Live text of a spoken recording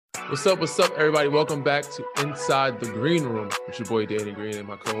What's up, everybody? Welcome back to Inside the Green Room with your boy Danny Green and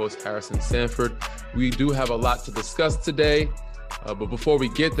my co-host Harrison Sanford. We do have a lot to discuss today, but before we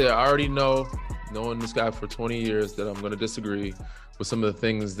get there, I already know, knowing this guy for 20 years, that I'm going to disagree with some of the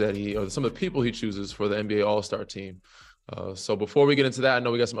things that some of the people he chooses for the NBA All-Star team. So before we get into that, I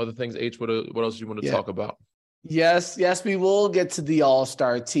know we got some other things. H, what else do you want to talk about? Yes, we will get to the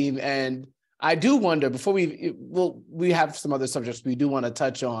All-Star team, and I do wonder, before we have some other subjects we do want to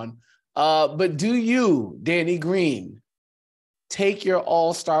touch on, but do you, Danny Green, take your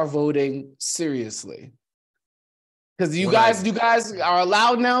All-Star voting seriously? Because you guys are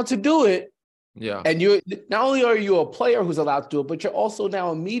allowed now to do it. Yeah. And you're not only are you a player who's allowed to do it, but you're also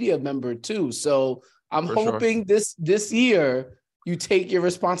now a media member too. So I'm hoping this year you take your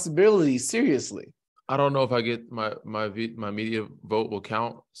responsibility seriously. I don't know if I get my media vote will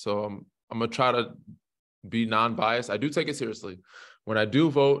count, so I'm gonna try to be non-biased. I do take it seriously. When I do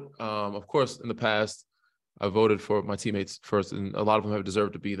vote, of course, in the past, I voted for my teammates first, and a lot of them have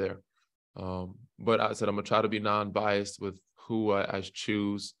deserved to be there. But I said I'm gonna try to be non-biased with who I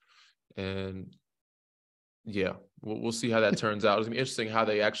choose, and yeah, we'll see how that turns out. It's gonna be interesting how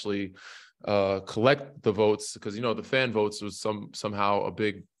they actually collect the votes, because the fan votes was somehow a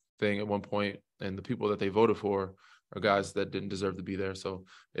big thing at one point, and the people that they voted for are guys that didn't deserve to be there. So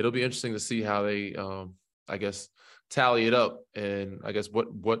it'll be interesting to see how they, I guess, tally it up, and I guess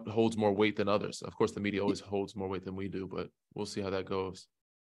what holds more weight than others. Of course, the media always holds more weight than we do, but we'll see how that goes.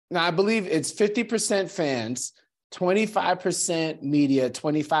 Now, I believe it's 50% fans, 25% media,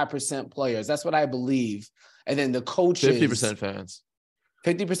 25% players. That's what I believe. And then the coaches. 50% fans.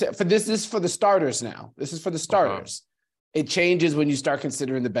 50% for this is for the starters now. This is for the starters. It changes when you start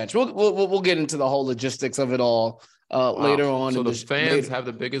considering the bench. We'll get into the whole logistics of it all later on. So the fans have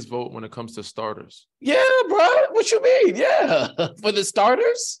the biggest vote when it comes to starters. Yeah, bro. What you mean? Yeah, for the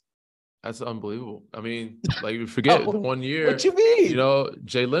starters. That's unbelievable. I mean, like, you forget 1 year. What you mean?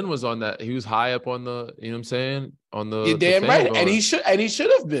 Jalen was on that. He was high up on the. You know what I'm saying? On the. You're damn right, and he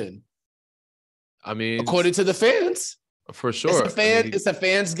should have been. I mean, according to the fans, for sure. It's a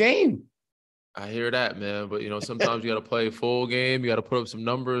fan's game. I hear that, man. But, sometimes you got to play a full game. You got to put up some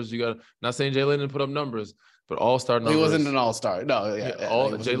numbers. Not saying Jalen didn't put up numbers, but all-star numbers. He wasn't an all-star. No,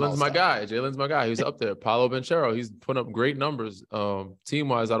 Jalen's my guy. Jalen's my guy. He's up there. Paulo Banchero, he's putting up great numbers.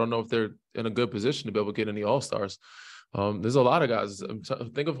 Team-wise, I don't know if they're in a good position to be able to get any all-stars. There's a lot of guys.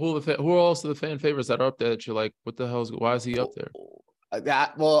 Think of who are also the fan favorites that are up there that you're like, what the hell why is he up there?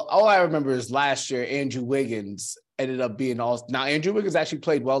 All I remember is last year, Andrew Wiggins ended up being now Andrew Wiggins actually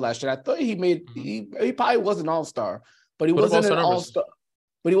played well last year. I thought he probably was an all-star, but he wasn't an all-star.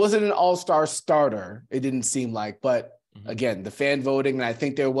 But he wasn't an all-star starter, it didn't seem like. But again, the fan voting, and I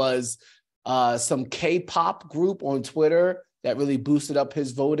think there was some K-pop group on Twitter that really boosted up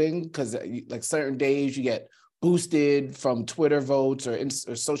his voting, because like certain days you get boosted from Twitter votes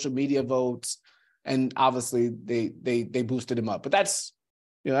or social media votes, and obviously they boosted him up. But that's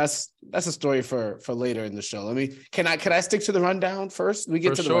a story for later in the show. Can I stick to the rundown first? We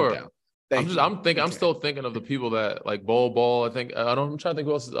get to the rundown. I'm still thinking of the people that like Bol. I'm trying to think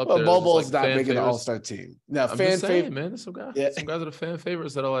who else is up there. Bol's not making the All-Star team. Now, fan favorite, man. There's some guys. Yeah. Some guys are the fan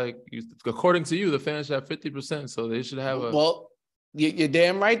favorites that are like, according to you, the fans should have 50%, so they should have a. Well, you're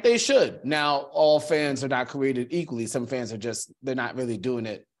damn right they should. Now, all fans are not created equally. Some fans they're not really doing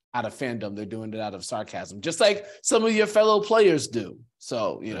it out of fandom. They're doing it out of sarcasm, just like some of your fellow players do.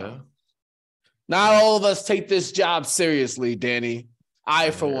 So not all of us take this job seriously, Danny.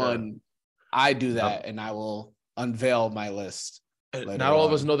 For one. I do that, and I will unveil my list. Not all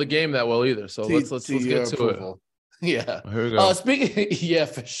of us know the game that well either, so let's get to it. Yeah. Here we go. Yeah,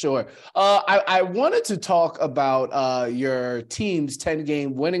 for sure. I wanted to talk about your team's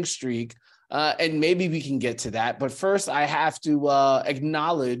 10-game winning streak, and maybe we can get to that. But first, I have to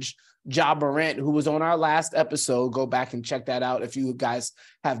acknowledge Ja Morant, who was on our last episode. Go back and check that out if you guys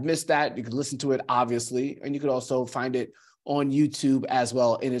have missed that. You can listen to it, obviously, and you could also find it on YouTube as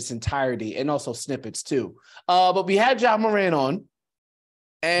well in its entirety, and also snippets too. But we had Ja Morant on,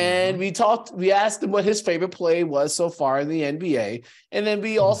 and we asked him what his favorite play was so far in the NBA. And then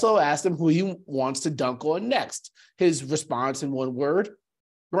we also asked him who he wants to dunk on next. His response in one word: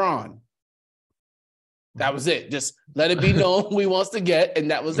 Bron. That was it. Just let it be known who he wants to get, and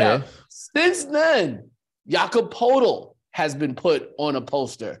that was that. Since then, Jakob Poeltl has been put on a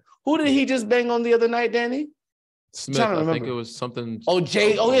poster. Who did he just bang on the other night, Danny? Smith, I think it was something.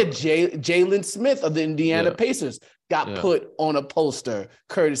 Jalen Smith of the Indiana Pacers got put on a poster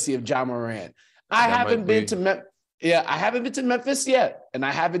courtesy of Ja Morant. I haven't been to Memphis yet, and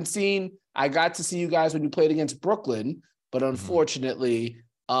I got to see you guys when you played against Brooklyn, but unfortunately,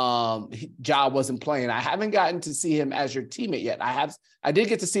 Ja wasn't playing. I haven't gotten to see him as your teammate yet. I did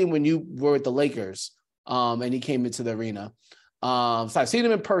get to see him when you were with the Lakers, and he came into the arena. So I've seen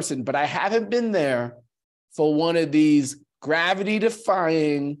him in person, but I haven't been there for one of these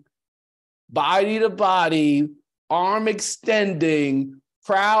gravity-defying, body-to-body, arm extending,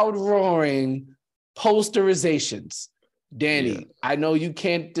 crowd roaring posterizations. Danny, yeah. I know you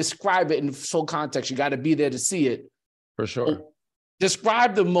can't describe it in full context. You got to be there to see it. For sure.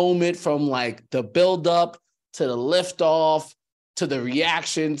 Describe the moment from like the build-up to the liftoff to the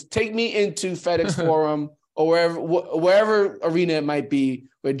reactions. Take me into FedEx Forum or wherever arena it might be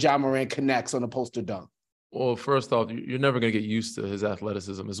where Ja Morant connects on a poster dunk. Well, first off, you're never going to get used to his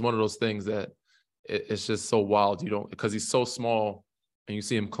athleticism. It's one of those things that it's just so wild. You don't, because he's so small and you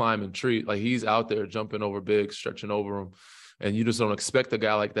see him climb and treat, like he's out there jumping over big, stretching over him. And you just don't expect a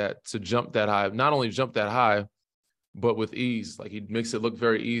guy like that to jump that high, not only jump that high, but with ease. Like he makes it look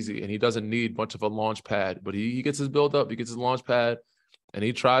very easy and he doesn't need much of a launch pad, but he gets his build up, he gets his launch pad and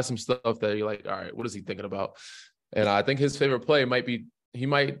he tries some stuff that you're like, all right, what is he thinking about? And I think his favorite play he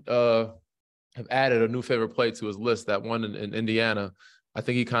might have added a new favorite play to his list, that one in Indiana. I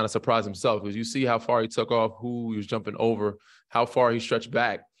think he kind of surprised himself because you see how far he took off, who he was jumping over, how far he stretched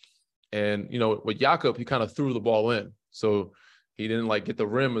back. And, you know, with Jakob, he kind of threw the ball in. So he didn't like get the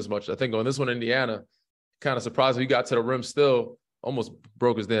rim as much. I think on this one, Indiana, kind of surprised he got to the rim still, almost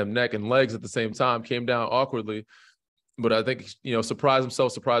broke his damn neck and legs at the same time, came down awkwardly. But I think, you know, surprised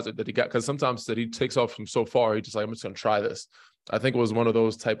that he got, because sometimes that he takes off from so far, he just like, I'm just going to try this. I think it was one of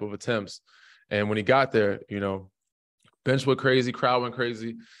those type of attempts. And when he got there, you know, bench went crazy, crowd went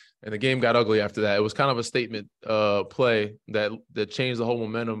crazy, and the game got ugly after that. It was kind of a statement play that changed the whole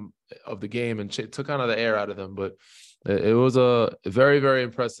momentum of the game and took kind of the air out of them. But it was a very, very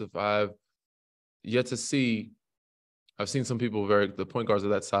impressive. I've seen some people the point guards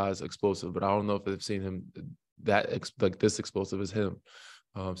of that size explosive, but I don't know if they've seen him like this explosive as him.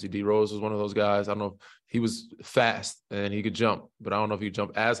 See, D Rose was one of those guys. I don't know if he was fast and he could jump, but I don't know if he could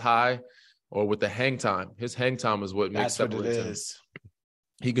jump as high or with the hang time. His hang time is what makes what it is.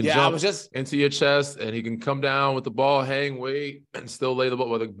 He can jump into your chest and he can come down with the ball, hang, wait, and still lay the ball.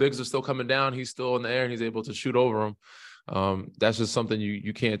 While the bigs are still coming down, he's still in the air and he's able to shoot over them. That's just something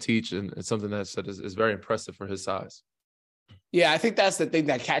you can't teach, and it's something that is very impressive for his size. Yeah, I think that's the thing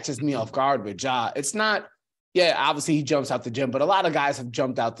that catches me off guard with Ja. It's not, obviously he jumps out the gym, but a lot of guys have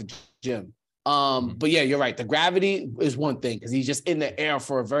jumped out the gym. But yeah, you're right. The gravity is one thing because he's just in the air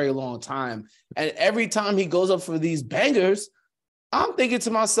for a very long time. And every time he goes up for these bangers, I'm thinking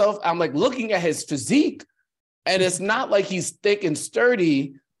to myself, I'm like looking at his physique, and it's not like he's thick and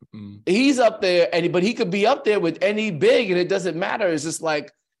sturdy. He's up there, but he could be up there with any big, and it doesn't matter. It's just like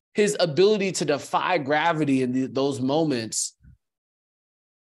his ability to defy gravity in those moments.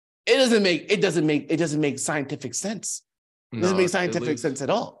 It doesn't make scientific sense. It doesn't make scientific sense at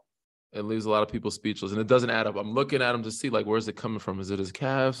all. It leaves a lot of people speechless, and it doesn't add up. I'm looking at him to see, like, where's it coming from? Is it his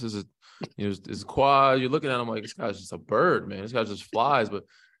calves? Is it, his quad? You're looking at him like, this guy's just a bird, man. This guy just flies, and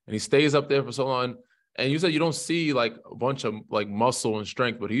he stays up there for so long. And you said you don't see, like, a bunch of, like, muscle and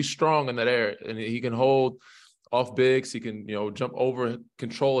strength, but he's strong in that air, and he can hold off bigs. He can, jump over,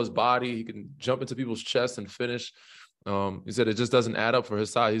 control his body. He can jump into people's chests and finish. He said it just doesn't add up for his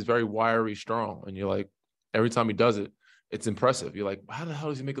size. He's very wiry, strong, and you're like, every time he does it, it's impressive. You're like, how the hell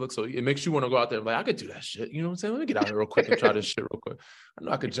does he make it look so? It makes you want to go out there and like, I could do that shit. You know what I'm saying? Let me get out here real quick and try this shit real quick. I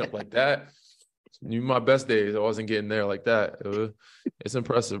know I could jump like that. My best days, I wasn't getting there like that. It's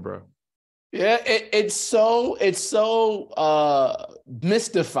impressive, bro. Yeah, it's so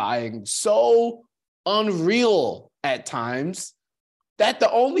mystifying, so unreal at times that the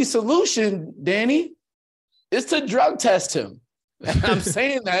only solution, Danny, is to drug test him. And I'm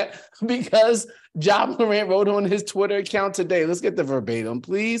saying that because Ja Morant wrote on his Twitter account today. Let's get the verbatim,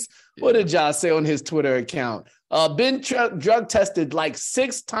 please. Yeah. What did Ja say on his Twitter account? Been drug tested like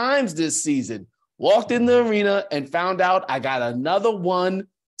 6 times this season. Walked in the arena and found out I got another one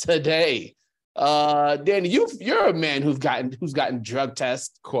today. Danny, you're a man who's gotten drug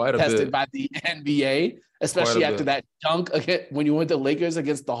tested by the NBA, especially after that dunk when you went to Lakers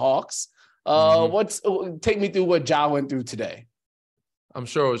against the Hawks. Take me through what Ja went through today. I'm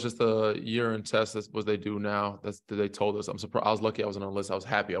sure it was just a urine test. That's what they do now. That's what they told us. I'm surprised. I was lucky I wasn't on the list. I was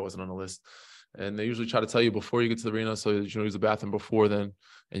happy I wasn't on the list. And they usually try to tell you before you get to the arena, so that you use the bathroom before then,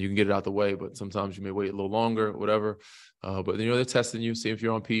 and you can get it out the way. But sometimes you may wait a little longer, whatever. But they're testing you, see if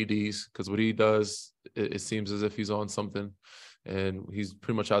you're on PEDs, because what he does, it seems as if he's on something. And he's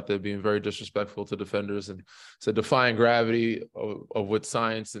pretty much out there being very disrespectful to defenders and defying gravity of what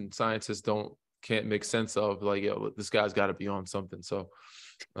science and scientists don't can't make sense of. Like, yo, this guy's got to be on something. So,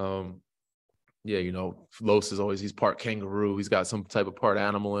 yeah, you know, Los is always, he's part kangaroo. He's got some type of part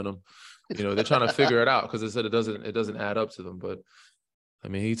animal in him. You know, they're trying to figure it out because they said it doesn't add up to them. But I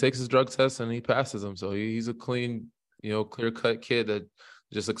mean, he takes his drug tests and he passes them. So he's a clean, you know, clear cut kid that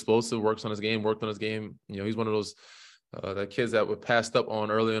just explosive, worked on his game. You know, he's one of those the kids that were passed up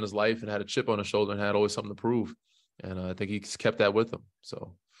on early in his life and had a chip on his shoulder and had always something to prove. And I think he's kept that with him.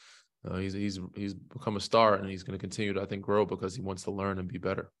 So he's become a star, and he's going to continue to, I think, grow because he wants to learn and be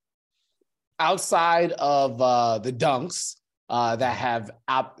better. Outside of the dunks that have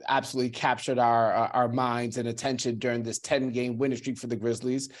absolutely captured our minds and attention during this 10-game winning streak for the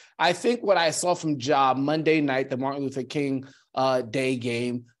Grizzlies, I think what I saw from Ja Monday night, the Martin Luther King Day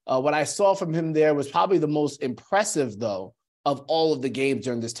game, what I saw from him there was probably the most impressive, though, of all of the games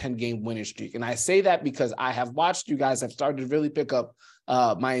during this 10-game winning streak. And I say that because I have watched you guys. I've started to really pick up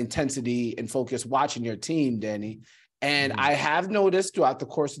my intensity and focus watching your team, Danny. And I have noticed throughout the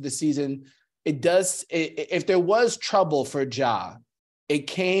course of the season, if there was trouble for Ja, it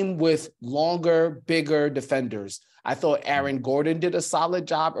came with longer, bigger defenders. I thought Aaron Gordon did a solid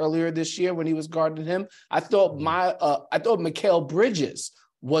job earlier this year when he was guarding him. I thought Mikal Bridges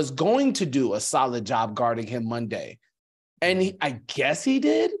was going to do a solid job guarding him Monday. And I guess he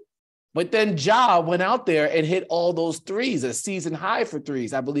did. But then Ja went out there and hit all those threes, a season high for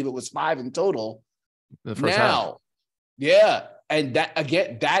threes. I believe it was 5 in total. The first half. Yeah. And that,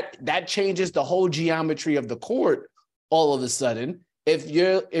 again, that changes the whole geometry of the court all of a sudden. If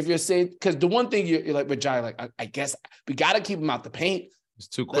you're saying, because the one thing you're like with Ja, like, I guess we got to keep him out the paint. It's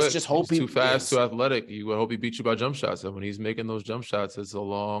too quick. Let's just hope he's too fast, too athletic. You would hope he beats you by jump shots. And when he's making those jump shots, it's a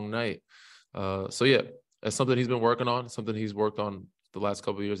long night. So yeah, that's something he's been working on, something he's worked on the last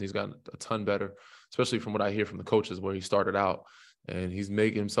couple of years. And he's gotten a ton better, especially from what I hear from the coaches where he started out. And he's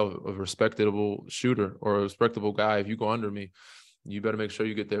making himself a respectable shooter or a respectable guy. If you go under me, you better make sure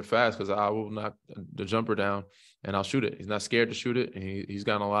you get there fast because I will knock the jumper down and I'll shoot it. He's not scared to shoot it, and he's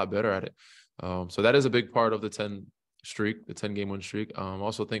gotten a lot better at it. So that is a big part of the 10-game win streak. I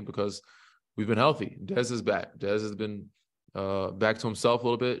also think because we've been healthy. Dez is back. Dez has been back to himself a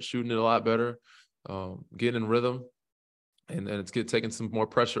little bit, shooting it a lot better, getting in rhythm, and it's taking some more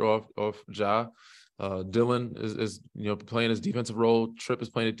pressure off Ja. Dylan is playing his defensive role. Tripp is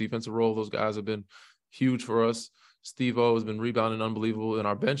playing a defensive role. Those guys have been huge for us. Steve-O has been rebounding unbelievable, and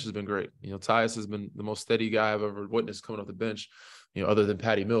our bench has been great. Tyus has been the most steady guy I've ever witnessed coming off the bench. Other than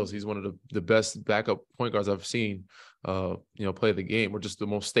Patty Mills, he's one of the best backup point guards I've seen. Play the game. We're just the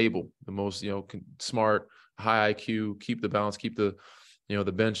most stable, the most smart, high IQ, keep the balance, keep the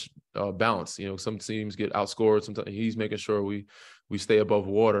the bench balance. Some teams get outscored. Sometimes he's making sure we stay above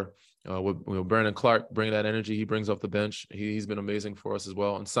water. With Brandon Clark bringing that energy he brings off the bench. He's been amazing for us as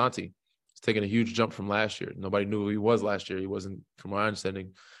well. And Santi. Taking a huge jump from last year. Nobody knew who he was last year. He wasn't, from my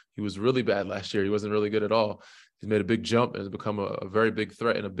understanding, he was really bad last year. He wasn't really good at all. He's made a big jump and has become a very big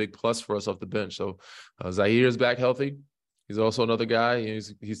threat and a big plus for us off the bench. So Zaire is back healthy. He's also another guy.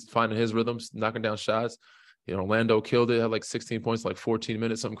 He's finding his rhythms, knocking down shots. Orlando killed it, had like 16 points, like 14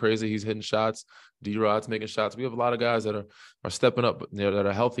 minutes, something crazy. He's hitting shots. D-Rod's making shots. We have a lot of guys that are stepping up, that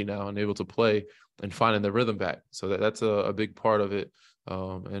are healthy now and able to play and finding their rhythm back. So that's a big part of it.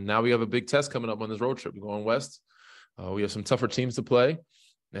 And now we have a big test coming up on this road trip. We're going west. We have some tougher teams to play,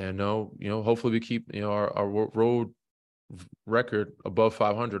 and hopefully we keep our road record above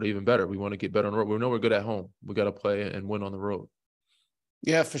 500 or even better. We want to get better on the road. We know we're good at home. We got to play and win on the road.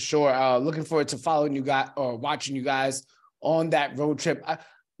 Yeah, for sure. Looking forward to following you guys or watching you guys on that road trip.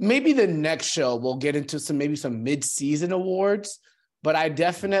 Maybe the next show we'll get into some mid-season awards, but I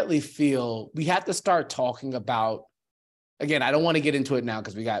definitely feel we have to start talking about. Again, I don't want to get into it now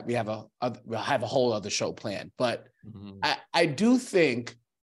because we'll have a whole other show planned. But I do think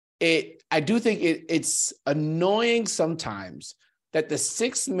it's annoying sometimes that the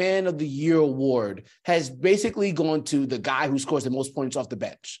Sixth Man of the Year award has basically gone to the guy who scores the most points off the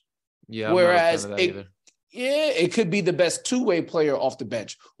bench. Yeah, whereas it could be the best two-way player off the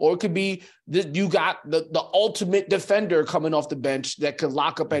bench, or it could be you got the ultimate defender coming off the bench that could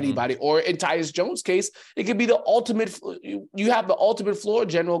lock up anybody, or in Tyus Jones' case, it could be the ultimate. You have the ultimate floor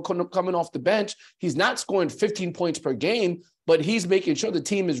general coming off the bench. He's not scoring 15 points per game, but he's making sure the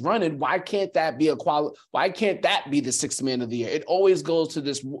team is running. Why can't that be Why can't that be the Sixth Man of the Year? It always goes to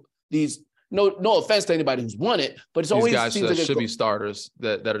these. No offense to anybody who's won it, but it's always guys that should be starters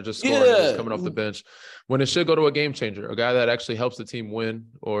that are just scoring and just coming off the bench. When it should go to a game changer, a guy that actually helps the team win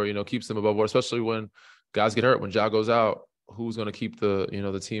or keeps them above water, especially when guys get hurt. When Ja goes out, who's going to keep the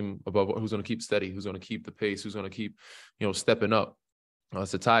team above? Who's going to keep steady? Who's going to keep the pace? Who's going to keep stepping up?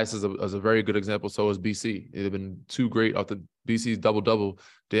 Satias is a very good example. So is BC. They've been too great off the BC's double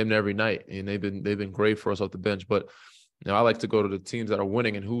damn near every night, and they've been great for us off the bench. But I like to go to the teams that are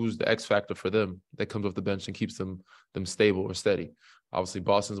winning and who's the X factor for them that comes off the bench and keeps them stable or steady. Obviously,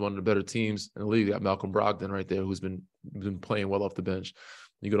 Boston's one of the better teams in the league. You got Malcolm Brogdon right there, who's been playing well off the bench.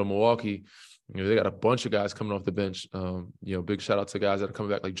 You go to Milwaukee, they got a bunch of guys coming off the bench. Big shout out to guys that are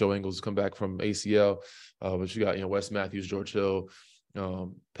coming back, like Joe Ingles come back from ACL. But you got Wes Matthews, George Hill,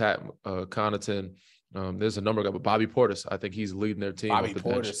 Pat Connaughton. There's a number of guys, but Bobby Portis, I think he's leading their team. Bobby off the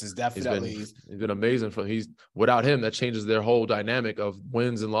Portis bench. is definitely he's been amazing. Without him, that changes their whole dynamic of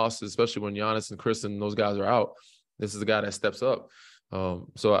wins and losses, especially when Giannis and Chris and those guys are out. This is the guy that steps up.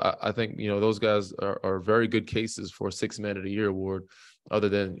 So I think those guys are very good cases for a Sixth Man of the Year award. Other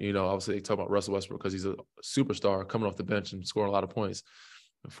than obviously they talk about Russell Westbrook because he's a superstar coming off the bench and scoring a lot of points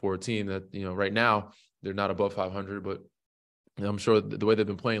for a team that right now they're not above 500, but I'm sure the way they've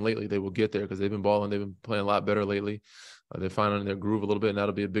been playing lately, they will get there because they've been balling. They've been playing a lot better lately. They're finding their groove a little bit, and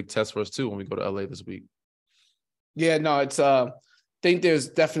that'll be a big test for us too when we go to LA this week. Yeah, no, it's I think there's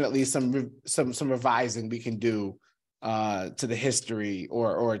definitely some revising we can do to the history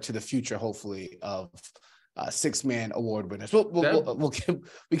or to the future, hopefully, of Six-Man award winners. But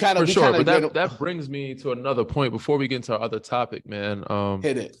that brings me to another point before we get into our other topic, man.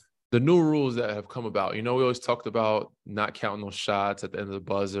 Hit it. The new rules that have come about. We always talked about not counting those shots at the end of the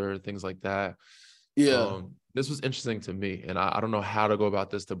buzzer, things like that. Yeah. This was interesting to me, and I don't know how to go about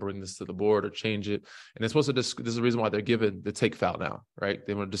this to bring this to the board or change it. And it's supposed to. This is the reason why they're giving the take foul now, right?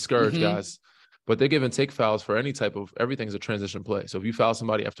 They want to discourage guys, but they're giving take fouls for everything's a transition play. So if you foul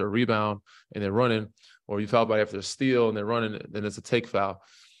somebody after a rebound and they're running, or you foul somebody after a steal and they're running, then it's a take foul.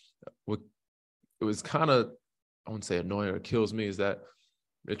 It was kind of, I wouldn't say annoying, or it kills me, is that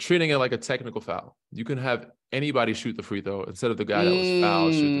they're treating it like a technical foul. You can have anybody shoot the free throw instead of the guy that was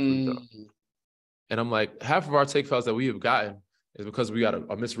fouled shoot the free throw. And I'm like, half of our take fouls that we have gotten is because we got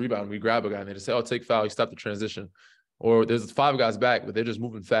a missed rebound. We grab a guy and they just say, take foul, you stop the transition. Or there's 5 guys back, but they're just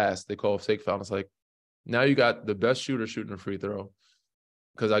moving fast. They call a take foul. And it's like, now you got the best shooter shooting a free throw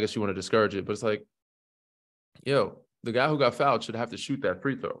because I guess you want to discourage it. But it's like, the guy who got fouled should have to shoot that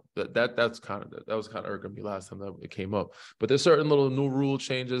free throw. That was kind of irking me last time that it came up. But there's certain little new rule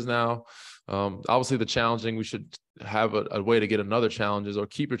changes now. Obviously, the challenging, we should have a way to get another challenges or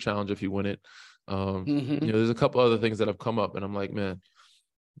keep your challenge if you win it. There's a couple other things that have come up, and I'm like, man,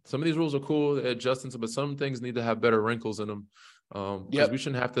 some of these rules are cool, they're adjusting, but some things need to have better wrinkles in them. Because we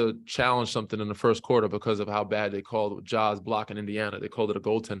shouldn't have to challenge something in the first quarter because of how bad they called Ja's block in Indiana. They called it a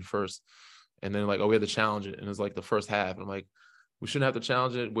goaltend first. And then we had to challenge it. And it's like the first half. And I'm like, we shouldn't have to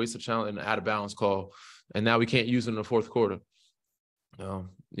challenge it, waste a challenge, and out of balance call. And now we can't use it in the fourth quarter. They're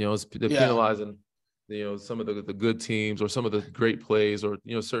penalizing, some of the good teams or some of the great plays or,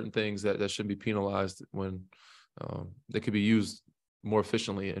 certain things that shouldn't be penalized when they could be used more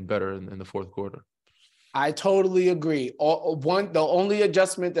efficiently and better in the fourth quarter. I totally agree. The only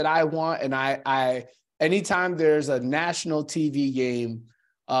adjustment that I want, and I anytime there's a national TV game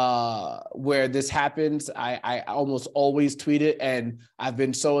where this happens, I almost always tweet it, and I've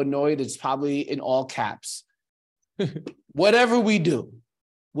been so annoyed, it's probably in all caps. Whatever we do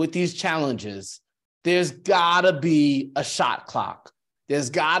with these challenges, there's gotta be a shot clock. There's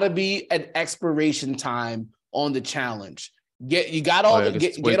gotta be an expiration time on the challenge. Get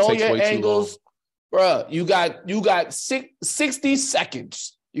all your angles, bro. You got 60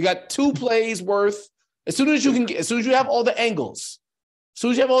 seconds. You got 2 plays worth. As soon as you have all the angles. As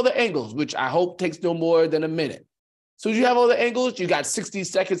soon as you have all the angles, which I hope takes no more than a minute. As soon as you have all the angles, you got 60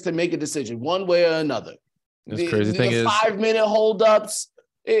 seconds to make a decision one way or another. The crazy thing is 5-minute holdups.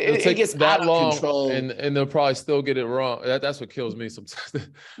 It gets that long, control. And they'll probably still get it wrong. That's what kills me sometimes.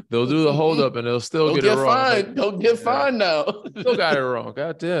 They'll do the hold up and they'll still get it wrong. Don't get fined now. Still got it wrong.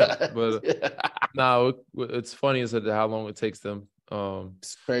 God damn. But it's funny is that how long it takes them.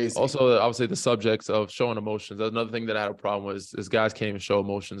 It's crazy. Also, obviously, the subjects of showing emotions. Another thing that I had a problem with is guys can't even show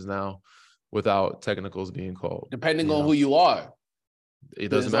emotions now without technicals being called. Depending on who you are. It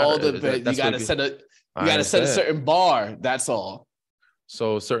doesn't matter. You got to set a certain bar. That's all.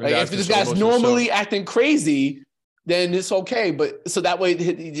 So certain guys, if this guy's normally acting crazy, then it's okay. But so that way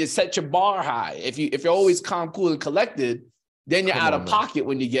you just set your bar high. If you're always calm, cool, and collected, then you're out of pocket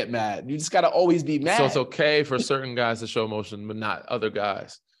when you get mad. You just got to always be mad. So it's okay for certain guys to show emotion, but not other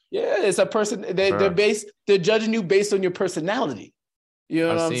guys. Yeah, it's a person. They're judging you based on your personality. You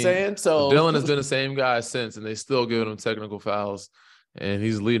know what I'm saying? So Dylan has been the same guy since, and they still giving him technical fouls, and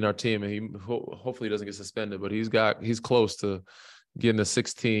he's leading our team. And he hopefully doesn't get suspended, but he's close to getting a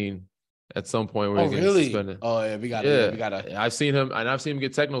 16 at some point where Oh, he's getting really? suspended. Oh, yeah, we Yeah, gotta. I've seen him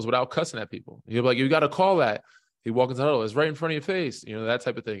get technicals without cussing at people. He'll be like, "You got to call that." He walks into the huddle, it's right in front of your face, that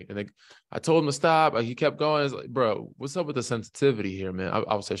type of thing. And I told him to stop. He kept going. It's like, bro, what's up with the sensitivity here, man?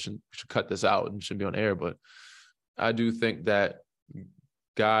 I would say we should cut this out and shouldn't be on air. But I do think that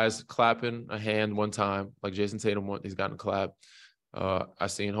guys clapping a hand one time, like Jason Tatum, he's gotten a clap. I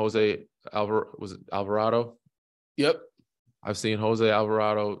seen Alvarado? Yep. I've seen Jose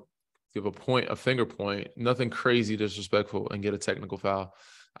Alvarado give a finger point, nothing crazy disrespectful, and get a technical foul.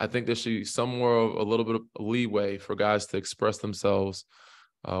 I think there should be somewhere of a little bit of leeway for guys to express themselves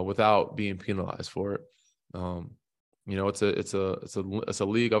without being penalized for it. It's a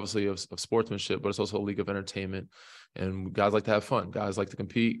league obviously of sportsmanship, but it's also a league of entertainment. And guys like to have fun. Guys like to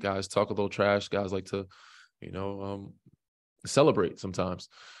compete. Guys talk a little trash. Guys like to, celebrate sometimes.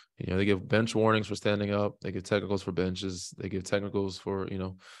 They give bench warnings for standing up. They give technicals for benches. They give technicals for,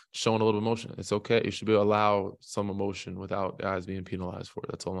 showing a little emotion. It's okay. You should be allow some emotion without guys being penalized for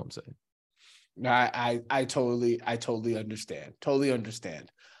it. That's all I'm saying. I totally understand. Totally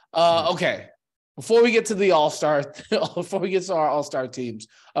understand. Okay. Before we get to the All-Star, before we get to our All-Star teams,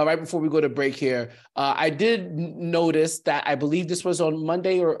 right before we go to break here, I did notice that I believe this was on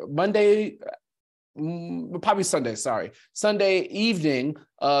Monday, probably Sunday. Sorry, Sunday evening.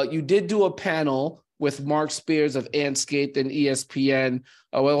 You did do a panel with Mark Spears of Anscaped and ESPN.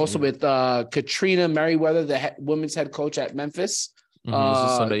 Also with Katrina Merriweather, the women's head coach at Memphis, This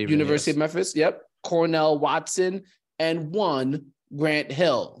is Sunday evening, University yes. of Memphis. Yep, Cornell Watson and Grant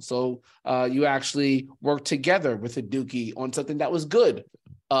Hill. So you actually worked together with a Dookie on something that was good.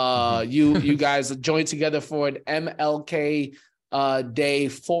 You guys joined together for an MLK Day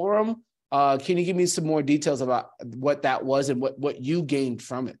forum. Can you give me some more details about what that was and what you gained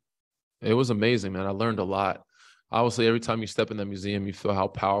from it? It was amazing, man. I learned a lot. Obviously, every time you step in the museum, you feel how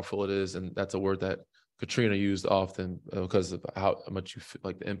powerful it is. And that's a word that Katrina used often because of how much you feel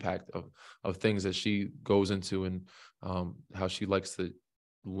like the impact of things that she goes into and how she likes to,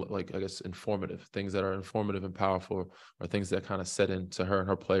 like, I guess, things that are informative and powerful are things that kind of set into her and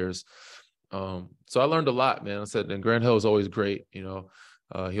her players. So I learned a lot, man. I said, and Grant Hill is always great. He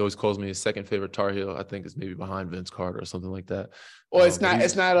always calls me his second favorite Tar Heel. I think it's maybe behind Vince Carter or something like that. Or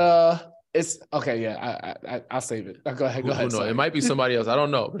it's okay. Yeah, I'll save it. Go ahead. Who knows? It might be somebody else. I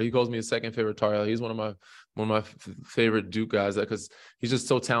don't know, but he calls me his second favorite Tar Heel. He's one of my favorite Duke guys because he's just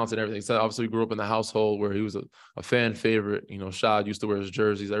so talented and everything. So obviously we grew up in the household where he was a fan favorite. Shad used to wear his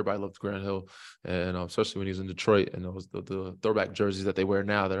jerseys. Everybody loved Grant Hill, and especially when he was in Detroit and those the throwback jerseys that they wear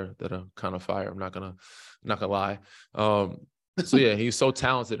now that are kind of fire. I'm not gonna lie. So yeah, he's so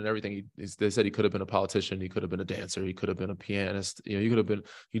talented and everything. They said he could have been a politician. He could have been a dancer. He could have been a pianist.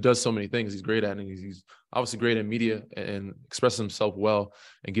 He does so many things. He's great at it. And he's obviously great in media and expresses himself well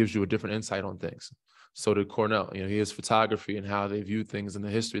and gives you a different insight on things. So did Cornell. He has photography and how they view things and the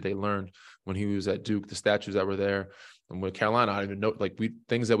history they learned when he was at Duke, the statues that were there. And with Carolina, I didn't even know,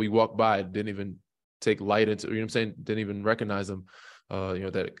 things that we walked by didn't even take light into, what I'm saying? Didn't even recognize them,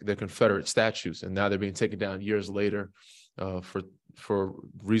 that they're Confederate statues. And now they're being taken down years later. For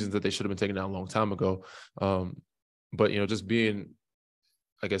reasons that they should have been taken down a long time ago. But just being,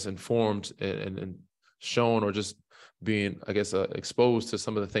 I guess, informed and shown, or just being, I guess, exposed to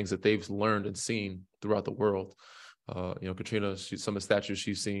some of the things that they've learned and seen throughout the world. Katrina, some of the statues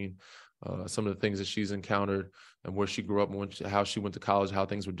she's seen, some of the things that she's encountered and where she grew up and how she went to college, how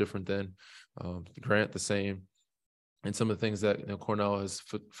things were different then. Grant, the same. And some of the things that Cornell has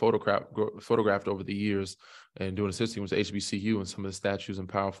photographed over the years and doing his history with HBCU and some of the statues and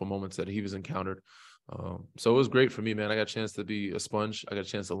powerful moments that he was encountered. So it was great for me, man. I got a chance to be a sponge. I got a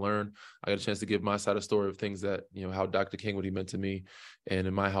chance to learn. I got a chance to give my side of the story of things that, how Dr. King, what he meant to me. And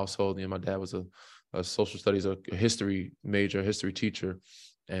in my household, my dad was a social studies, a history major, history teacher.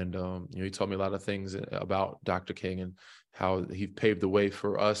 And, he taught me a lot of things about Dr. King and how he paved the way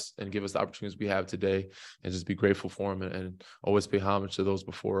for us and give us the opportunities we have today, and just be grateful for him and always pay homage to those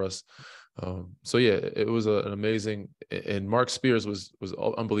before us. So yeah, it was an amazing, and Mark Spears was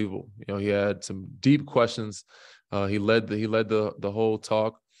unbelievable. He had some deep questions. He led the whole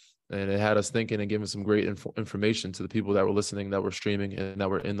talk, and it had us thinking and giving some great information to the people that were listening, that were streaming, and that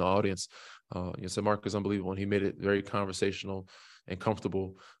were in the audience. So Mark is unbelievable, and he made it very conversational and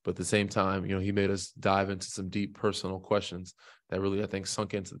comfortable, but at the same time, he made us dive into some deep personal questions that really, I think,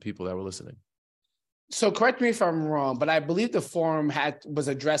 sunk into the people that were listening. So correct me if I'm wrong, but I believe the forum was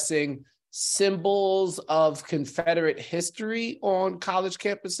addressing symbols of Confederate history on college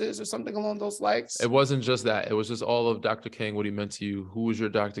campuses or something along those lines. It wasn't just that. It was just all of Dr. King, what he meant to you. Who was your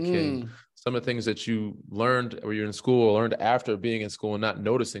Dr. King? some of the things that you learned or you're in school or learned after being in school and not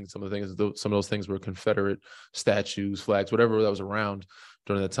noticing some of the things, some of those things were Confederate statues, flags, whatever that was around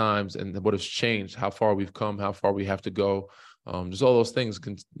during the times, and what has changed, how far we've come, how far we have to go. Just all those things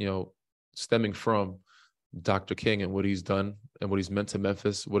can, stemming from Dr. King and what he's done and what he's meant to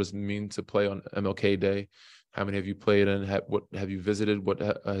Memphis, what does it mean to play on MLK Day? How many have you played in? What have you visited? What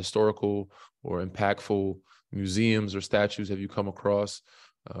historical or impactful museums or statues have you come across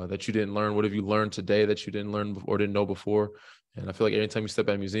that you didn't learn? What have you learned today that you didn't learn or didn't know before? And I feel like every time you step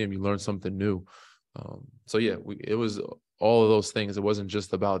at a museum, you learn something new. It was all of those things. It wasn't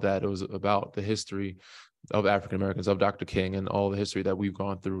just about that. It was about the history of African Americans, of Dr. King, and all the history that we've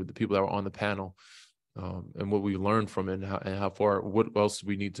gone through, the people that were on the panel, and what we learned from it, and how far, what else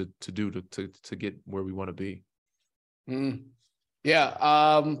we need to do to get where we want to be.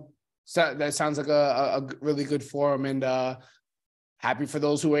 Yeah. So that sounds like a really good forum, and happy for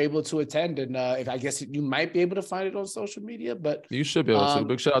those who were able to attend. And if I guess you might be able to find it on social media, but you should be able to.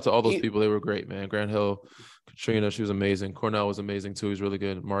 Big shout out to all those people. They were great, man. Grant Hill, Katrina, she was amazing. Cornell was amazing too. He's really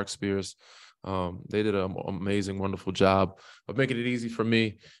good. Mark Spears. They did an amazing, wonderful job of making it easy for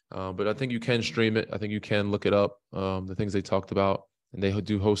me. But I think you can stream it. I think you can look it up, the things they talked about. And they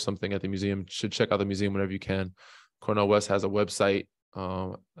do host something at the museum. You should check out the museum whenever you can. Cornell West has a website.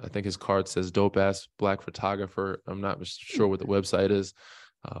 I think his card says dope ass Black photographer. I'm not sure what the website is,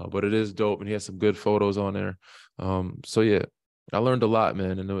 but it is dope. And he has some good photos on there. I learned a lot,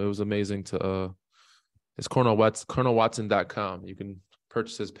 man. And it was amazing to, it's ColonelWatson.com. You can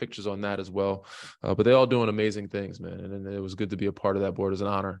purchase his pictures on that as well. But they all doing amazing things, man. And it was good to be a part of that board. It was an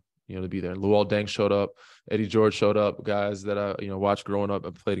honor, to be there. Luol Deng showed up. Eddie George showed up, guys that I, watched growing up.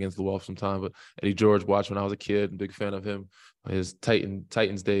 I played against Luol sometime, but Eddie George watched when I was a kid. Big fan of him, his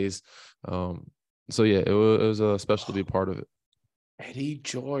Titans days. It was special to be a part of it. Eddie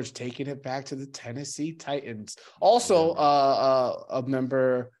George taking it back to the Tennessee Titans. Also, a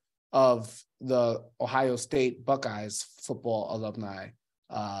member of the Ohio State Buckeyes football alumni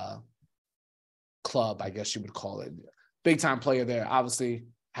club, I guess you would call it. Big time player there, obviously,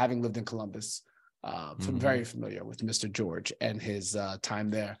 having lived in Columbus. Very familiar with Mr. George and his time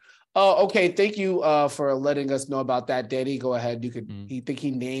there. Okay, thank you for letting us know about that, Danny. Go ahead. You could.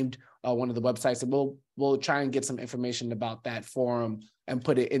 He named one of the websites, and we'll try and get some information about that forum and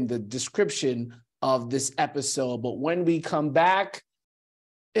put it in the description of this episode. But when we come back,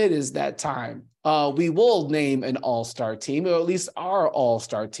 it is that time. We will name an all-star team, or at least our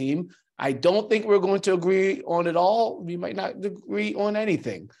all-star team. I don't think we're going to agree on it all. We might not agree on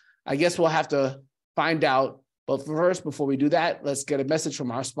anything. I guess we'll have to find out. But first, before we do that, let's get a message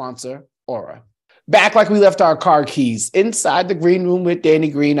from our sponsor, Aura. Back like we left our car keys inside the green room with Danny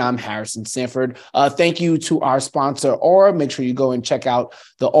Green. I'm Harrison Sanford. Thank you to our sponsor, Aura. Make sure you go and check out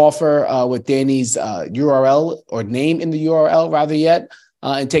the offer with Danny's URL, or name in the URL rather yet,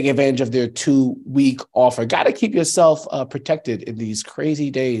 and take advantage of their 2-week offer. Got to keep yourself protected in these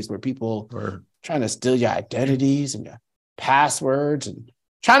crazy days where people are trying to steal your identities and your passwords and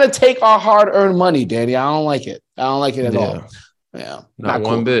trying to take our hard-earned money, Danny. I don't like it. I don't like it at all. Yeah, not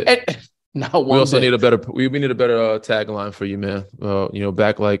one bit. Not one. We also need a better. We need a better tagline for you, man.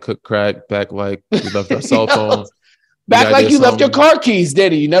 Back like cook crack. Back like we left our cell phone. Back like you left your car keys,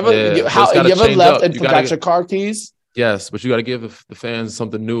 Danny. You never. You ever left and forgot your car keys? Yes, but you got to give the fans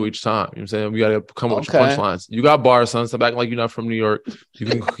something new each time. You know what I'm saying? We got to come up with your punchlines. You got bars, son. So back like you're not from New York. You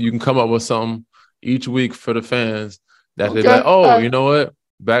can come up with something each week for the fans that they're like, oh, you know what?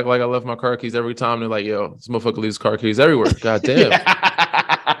 Back like I left my car keys every time. They're like, yo, this motherfucker leaves car keys everywhere. God damn.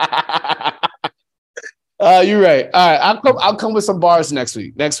 You're right. All right, I'll come with some bars next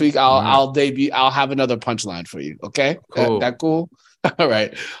week. Next week I'll debut. I'll have another punchline for you. Okay, cool. That cool. All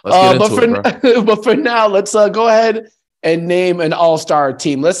right. Let's get into it, but for now, let's go ahead and name an all-star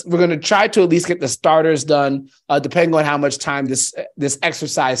team. We're going to try to at least get the starters done. Depending on how much time this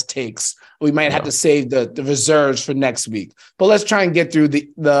exercise takes, we might have to save the reserves for next week. But let's try and get through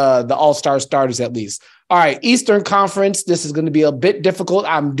the all-star starters at least. All right, Eastern Conference. This is going to be a bit difficult.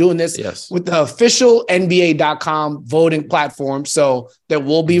 I'm doing this with the official NBA.com voting platform, so there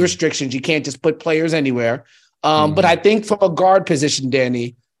will be restrictions. You can't just put players anywhere. But I think for a guard position,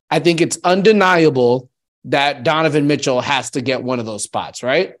 Danny, I think it's undeniable that Donovan Mitchell has to get one of those spots,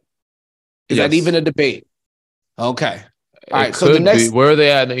 right? Is that even a debate? Okay. All right. So the next, where are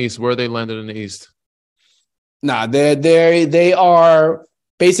they at in the East? Where are they landed in the East? Nah, they are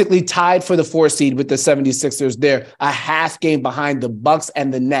basically tied for the 4th seed with the 76ers. They're a half game behind the Bucks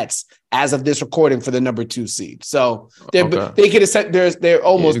and the Nets as of this recording for the number 2 seed. So they could have said they're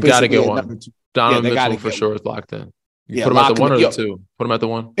almost basically got to get one. Number 2. Donovan Mitchell for sure is locked in. You put him at the one or the two? Put him at the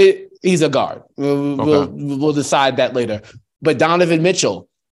one? He's a guard. We'll decide that later. But Donovan Mitchell,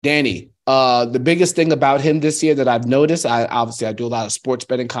 Danny, the biggest thing about him this year that I've noticed, I do a lot of sports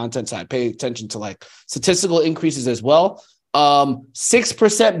betting content, so I pay attention to like statistical increases as well.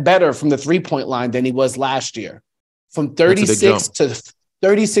 6% better from the 3-point line than he was last year, from 36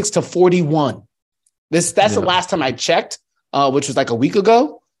 to 41. That's the last time I checked, which was like a week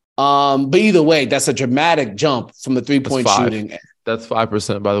ago. But either way, that's a dramatic jump from the 3-point shooting. That's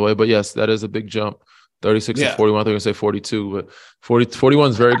 5%, by the way. But yes, that is a big jump. 36 to 41. I think I'm going to say 42, but 41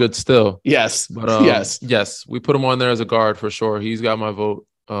 is very good still. Yes. But yes, we put him on there as a guard for sure. He's got my vote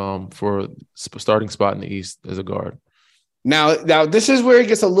for starting spot in the East as a guard. Now this is where it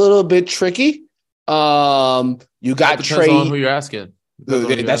gets a little bit tricky. You got Trey. On who you're asking.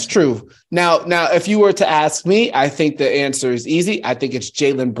 That's true. Now, if you were to ask me, I think the answer is easy. I think it's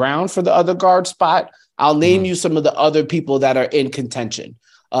Jaylen Brown for the other guard spot. I'll name you some of the other people that are in contention.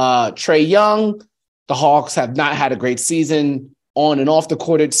 Trae Young. The Hawks have not had a great season on and off the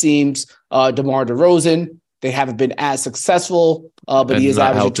court, it seems. DeMar DeRozan, they haven't been as successful, but he is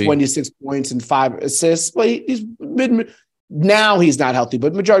averaging 26 points and 5 assists. Well, he's not healthy,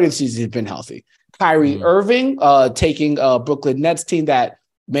 but majority of the season he's been healthy. Kyrie Irving, taking a Brooklyn Nets team that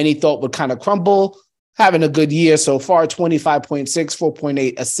many thought would kind of crumble, having a good year so far, 25.6,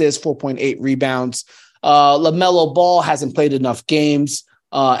 4.8 assists, 4.8 rebounds. LaMelo Ball hasn't played enough games.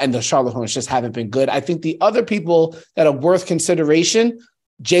 And the Charlotte Hornets just haven't been good. I think the other people that are worth consideration,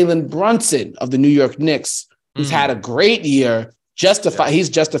 Jalen Brunson of the New York Knicks, who's had a great year. He's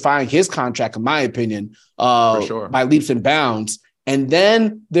justifying his contract, in my opinion, for sure, by leaps and bounds. And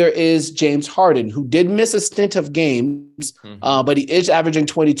then there is James Harden, who did miss a stint of games, but he is averaging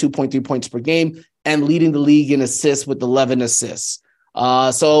 22.3 points per game and leading the league in assists with 11 assists.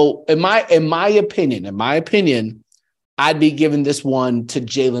 So in my opinion, I'd be giving this one to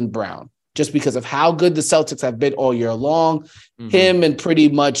Jaylen Brown just because of how good the Celtics have been all year long. Him and pretty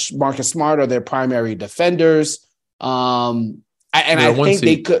much Marcus Smart are their primary defenders. I think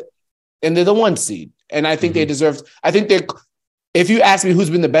they could, and they're the 1 seed. And I think they deserve, if you ask me who's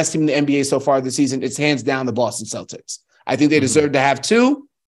been the best team in the NBA so far this season, it's hands down the Boston Celtics. I think they deserve to have 2.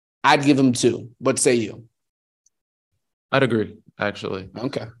 I'd give them 2. What say you? I'd agree, actually.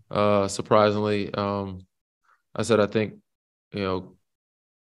 Okay. Surprisingly, I said, I think,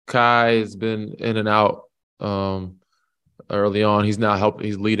 Kai has been in and out early on. He's now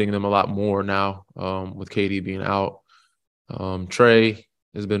he's leading them a lot more now with KD being out. Trey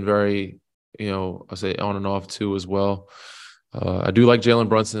has been very, I say on and off too as well. I do like Jalen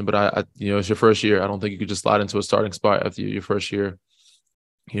Brunson, but it's your first year. I don't think you could just slide into a starting spot after your first year.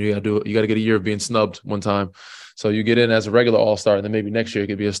 You got to get a year of being snubbed one time. So you get in as a regular all-star, and then maybe next year you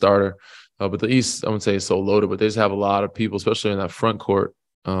could be a starter. But the East, I wouldn't say is so loaded, but they just have a lot of people, especially in that front court,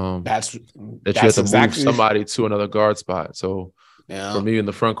 that you have to move somebody to another guard spot. So for me in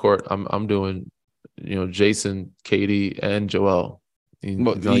the front court, I'm doing, Jason, KD, and Joel.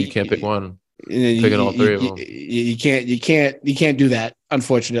 You can't pick one. Picking all 3 of them. You can't do that.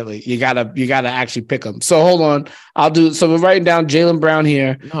 Unfortunately, you gotta actually pick them. So hold on, So we're writing down Jaylen Brown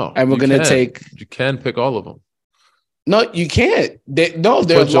here, and we're gonna take. You can pick all of them. No, you can't. They're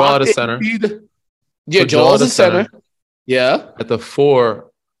put Joel at the center. Joel's the center. Yeah. At the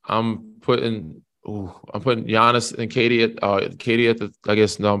 4, I'm putting Giannis and KD at the. I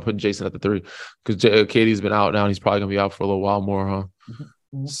guess no, I'm putting Jason at the 3 because KD's been out now. And he's probably gonna be out for a little while more, huh?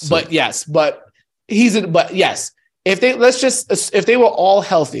 So. But yes. If they were all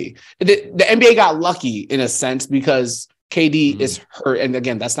healthy, the NBA got lucky in a sense because KD is hurt, and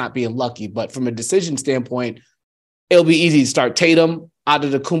again, that's not being lucky. But from a decision standpoint, it'll be easy to start Tatum,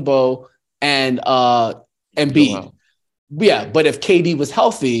 Antetokounmpo, and Embiid. Wow. Yeah, but if KD was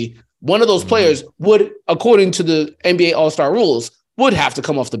healthy, one of those players would, according to the NBA All-Star rules, would have to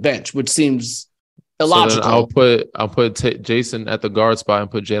come off the bench, which seems illogical. So I'll put Jason at the guard spot and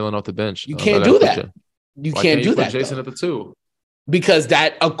put Jalen off the bench. You can't do that. You can't do that. Jason at the 2. Because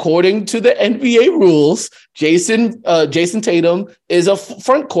that, according to the NBA rules, Jason Tatum is a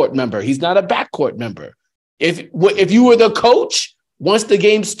front court member. He's not a backcourt member. If you were the coach, once the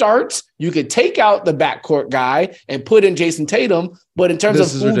game starts, you could take out the backcourt guy and put in Jason Tatum. But in terms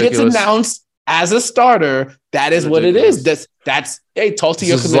of who gets announced as a starter, that is what it is. That's hey, talk to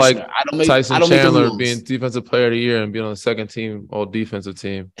your commissioner. Like Tyson Chandler being defensive player of the year and being on the second team, all defensive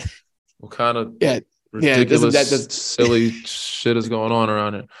team. What kind of ridiculous, silly shit is going on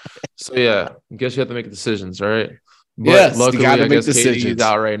around it? So I guess you have to make decisions, right? But luckily, I guess KD is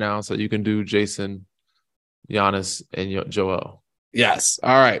out right now, so you can do Jason, Giannis, and Joel. Yes.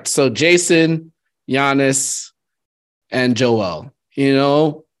 All right. So Jason, Giannis, and Joel. You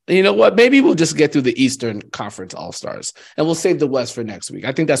know what? Maybe we'll just get through the Eastern Conference All-Stars, and we'll save the West for next week.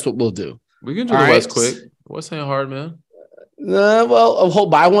 I think that's what we'll do. We can do the West quick. West ain't hard, man.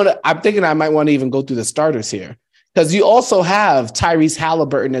 I'm thinking I might want to even go through the starters here, because you also have Tyrese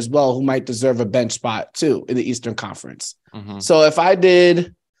Halliburton as well, who might deserve a bench spot too in the Eastern Conference. Mm-hmm. So if I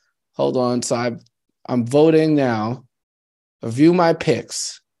did, hold on. So I'm voting now. Review my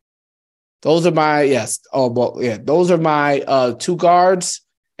picks. Those are my those are my 2 guards,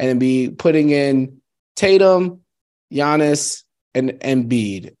 and then be putting in Tatum, Giannis, and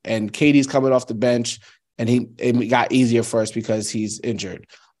Embiid. And KD's coming off the bench, and it got easier for us because he's injured.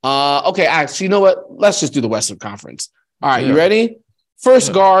 Okay, actually, you know what? Let's just do the Western Conference. All right, You ready?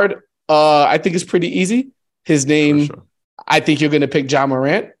 First guard, I think it's pretty easy. His name, sure. I think you're going to pick Ja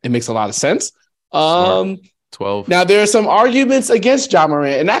Morant. It makes a lot of sense. 12. Now, there are some arguments against Ja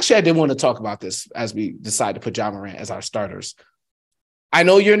Morant, and actually, I did want to talk about this as we decide to put Ja Morant as our starters. I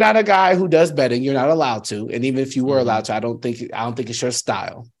know you're not a guy who does betting. You're not allowed to, and even if you were allowed to, I don't think it's your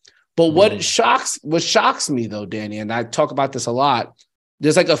style. But what shocks me though, Danny, and I talk about this a lot.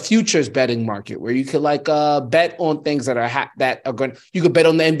 There's like a futures betting market where you could bet on things that are going. You could bet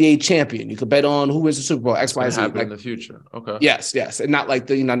on the NBA champion. You could bet on who wins the Super Bowl. X, Y, Z. Happen in the future. Okay. Yes, and not like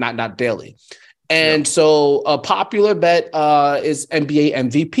not daily. And so a popular bet is NBA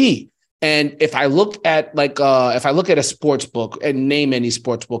MVP. And if I look at a sports book and name any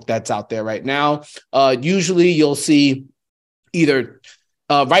sports book that's out there right now, usually you'll see either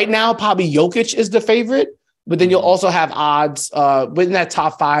right now probably Jokic is the favorite, but then you'll also have odds within that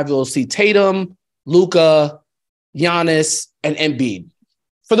top 5. You'll see Tatum, Luka, Giannis, and Embiid.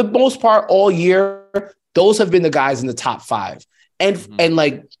 For the most part, all year, those have been the guys in the top 5. And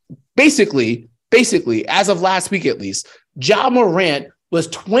like basically, as of last week at least, Ja Morant was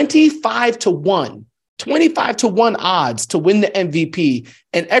 25 to 1 odds to win the MVP.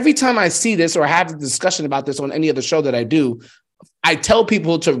 And every time I see this or have a discussion about this on any other show that I do, I tell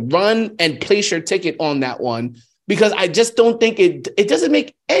people to run and place your ticket on that one, because I just don't think it doesn't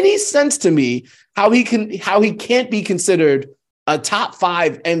make any sense to me how he can't be considered a top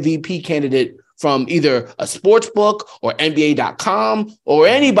 5 MVP candidate from either a sports book or NBA.com or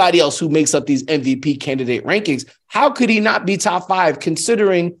anybody else who makes up these MVP candidate rankings. How could he not be top 5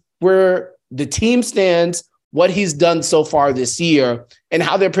 considering where the team stands, what he's done so far this year, and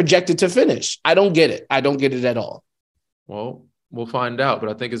how they're projected to finish? I don't get it. I don't get it at all. Well, we'll find out, but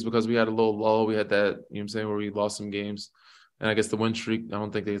I think it's because we had a little lull. We had that, you know what I'm saying, where we lost some games. And I guess the win streak, I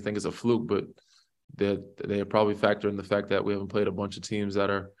don't think they think it's a fluke, but they probably factor in the fact that we haven't played a bunch of teams that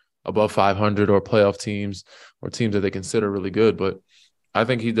are above 500 or playoff teams or teams that they consider really good. But I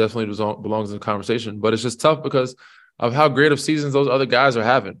think he definitely belongs in the conversation. But it's just tough because of how great of seasons those other guys are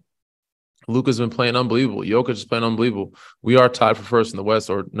having. Luka's been playing unbelievable. Jokic is playing unbelievable. We are tied for first in the West,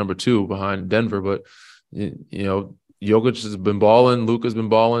 or number 2 behind Denver. But, Jokic has been balling. Luka's been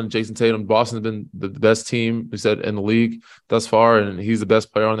balling. Jason Tatum, Boston's been the best team, we said, in the league thus far, and he's the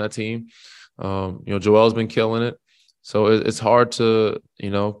best player on that team. Joel's been killing it. So it's hard to,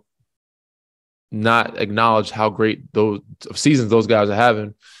 not acknowledge how great those seasons those guys are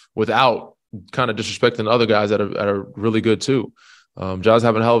having without kind of disrespecting other guys that are really good too. Ja's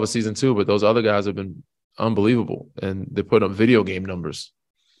having a hell of a season too, but those other guys have been unbelievable, and they put up video game numbers.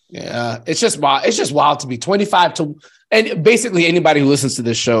 Yeah, it's just wild. It's just wild to be 25 to, and basically anybody who listens to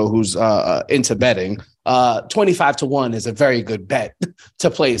this show who's into betting, 25 to 1 is a very good bet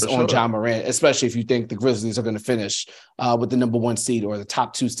to place on Ja Morant, especially if you think the Grizzlies are going to finish with the number 1 seed or the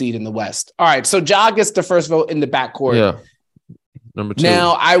top 2 seed in the West. All right, so Ja gets the first vote in the backcourt. Yeah, number 2.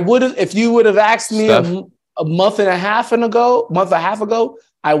 Now, if you would have asked me a month and a half ago,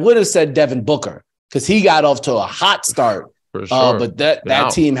 I would have said Devin Booker, because he got off to a hot start. For sure. But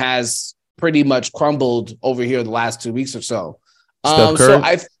that team has pretty much crumbled over here the last 2 weeks or so.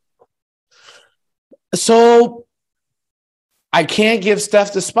 So I can't give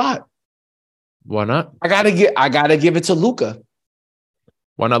Steph the spot. Why not? I gotta give it to Luka.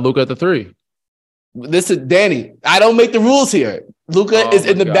 Why not Luka at the 3? Listen, Danny, I don't make the rules here. Luka is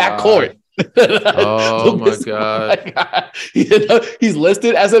in the backcourt. Oh my God. He's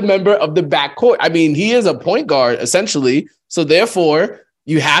listed as a member of the backcourt. I mean, he is a point guard essentially. So therefore,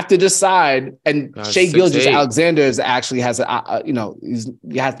 you have to decide. And Shai Gilgeous-Alexander is actually has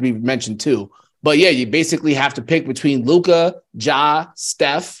he has to be mentioned too. But yeah, you basically have to pick between Luka, Ja,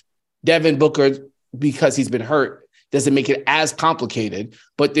 Steph, Devin Booker, because he's been hurt. Doesn't make it as complicated.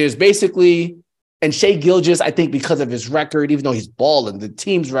 But there's basically, and Shai Gilgeous, I think because of his record, even though he's balling, the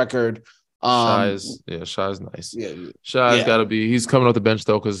team's record. Shai's nice. Yeah, Shai's got to be. He's coming off the bench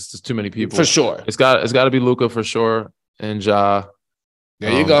though because there's too many people. For sure, it's got to be Luka for sure. and Ja.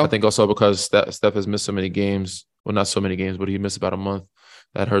 There you go. I think also because Steph has missed so many games. Well, not so many games, but he missed about a month.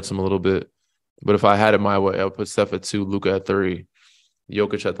 That hurts him a little bit. But if I had it my way, I would put Steph at 2, Luka at 3,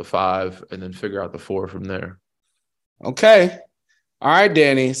 Jokic at the 5, and then figure out the 4 from there. Okay. All right,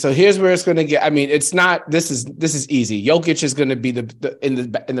 Danny. So here's where it's going to get. I mean, it's not. This is easy. Jokic is going to be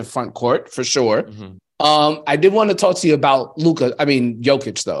in the front court for sure. Mm-hmm. I did want to talk to you about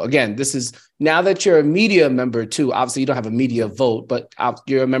Jokic, though. Again, this is now that you're a media member too. Obviously, you don't have a media vote, but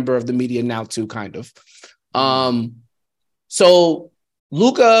you're a member of the media now too, kind of. So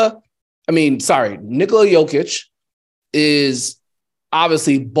Nikola Jokic is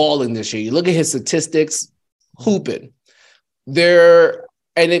obviously balling this year. You look at his statistics, hooping.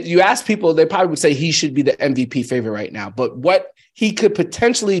 And if you ask people, they probably would say he should be the MVP favorite right now. But what he could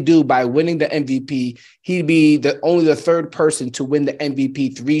potentially do by winning the MVP, he'd be only the third person to win the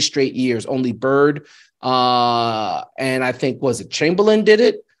MVP 3 straight years. Only Bird, and I think Chamberlain did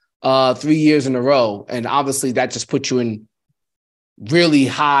it 3 years in a row. And obviously that just puts you in really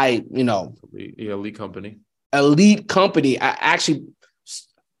high, elite company. I actually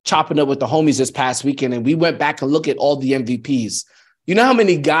chopping up with the homies this past weekend, and we went back and looked at all the MVPs. You know how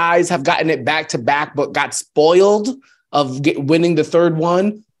many guys have gotten it back to back, but got spoiled of winning the third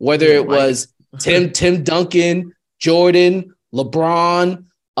one? Whether it was Tim Duncan, Jordan, LeBron.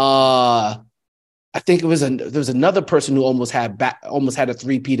 I think there was another person who almost had a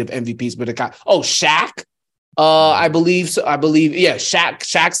three-peat of MVPs, but it got Shaq. I believe so.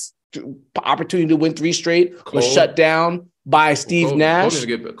 Shaq's opportunity to win 3 straight was shut down by Steve Nash.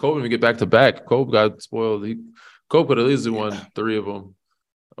 Kobe didn't get back to back. Kobe got spoiled. Kobe could at least have won 3 of them.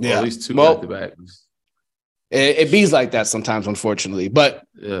 Or at least 2 back to back. It bees like that sometimes, unfortunately. But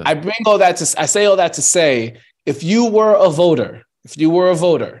I say all that to say, if you were a voter,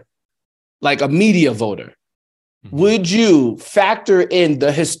 like a media voter, would you factor in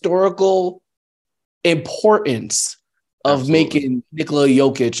the historical importance of making Nikola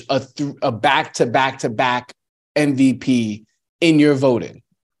Jokic a back-to-back-to-back MVP in your voting?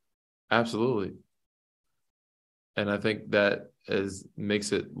 Absolutely. And I think that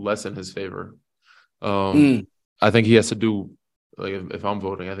makes it less in his favor. I think he has to do, like, if I'm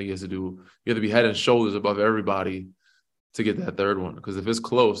voting, I think you have to be head and shoulders above everybody to get that third one. Because if it's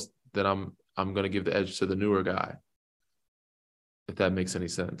close, then I'm going to give the edge to the newer guy, if that makes any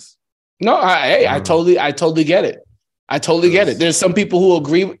sense. No, I totally get it. I totally get it. There's some people who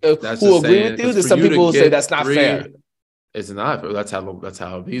agree with you. There's some people who say that's not fair. It's not. That's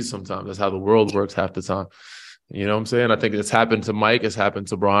how it is sometimes. That's how the world works half the time. You know what I'm saying? I think it's happened to Mike. It's happened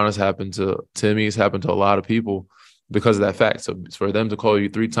to Bron. It's happened to Timmy. It's happened to a lot of people because of that fact. So for them to call you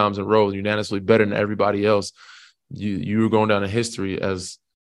 3 times in a row, unanimously better than everybody else, you were going down in history as,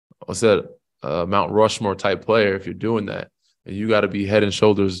 I said, a Mount Rushmore type player. If you're doing that, and you got to be head and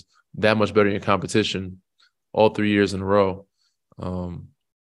shoulders that much better in your competition all 3 years in a row. And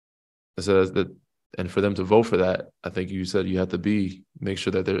for them to vote for that, I think you said you have to make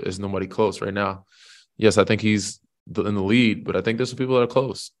sure that there is nobody close right now. Yes, I think he's in the lead, but I think there's some people that are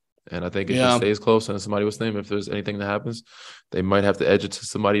close. And I think if it stays close and somebody was named, if there's anything that happens, they might have to edge it to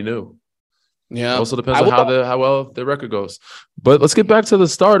somebody new. Yeah. It also depends on how well their record goes. But let's get back to the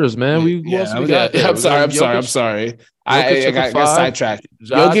starters, man. I'm sorry. I got sidetracked.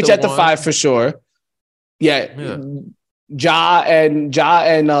 Jokic at the 5 for sure. Yeah. Ja and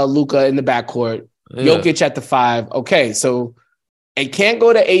Luka in the backcourt. Jokic at the 5. Okay, so it can't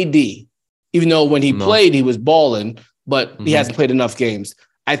go to AD. Even though when he played, he was balling, but he hasn't played enough games.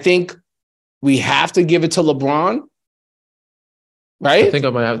 I think we have to give it to LeBron, right? I think I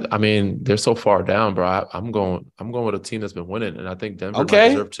might have. I mean, they're so far down, bro. I'm going with a team that's been winning, and I think Denver might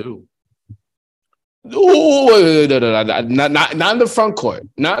deserve 2. No, not in the front court.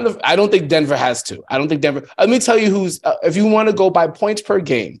 I don't think Denver has 2. I don't think Denver. Let me tell you who's. If you want to go by points per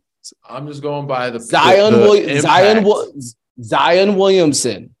game, I'm just going by the Zion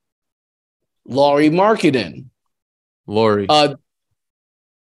Williamson. Lauri Markkanen. Lauri.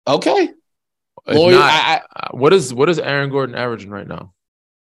 Okay. Lauri. What is Aaron Gordon averaging right now?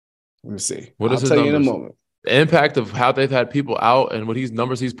 Let me see. What is his numbers? You in a moment. The impact of how they've had people out and what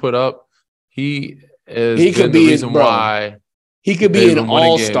numbers he's put up. He could be an all-star. He could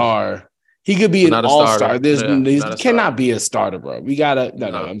be an all-star. He cannot be a starter, bro. We gotta. No.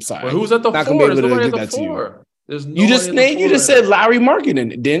 I'm sorry. Well, who's at the 4? There's nobody at the 4. You just said Lauri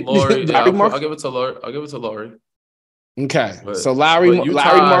Markkanen, didn't Lauri? I'll give it to Lauri. Okay, so Lauri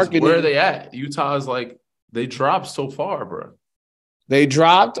Markkanen. Where are they at? Utah is they dropped so far, bro. They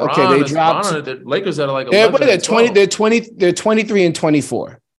dropped. Okay, they dropped. The Lakers are like 11. They're 20. They're 23 and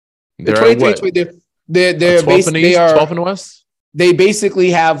 24. They're 23. They're 12th in the East, 12th in the West. They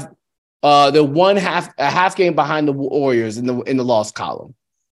basically have they're a half game behind the Warriors in the loss column.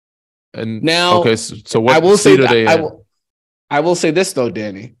 And now, okay, so what seed are they in? I will say this though,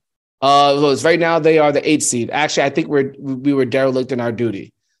 Danny. Right now they are the 8th seed. Actually, I think we were derelict in our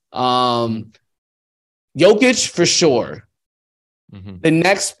duty. Jokic for sure. Mm-hmm. The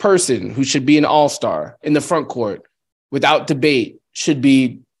next person who should be an all-star in the front court, without debate, should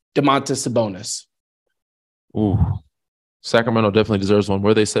be Domantas Sabonis. Ooh, Sacramento definitely deserves one.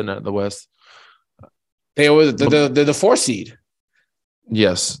 Where are they sitting at in the West? They're the 4th seed.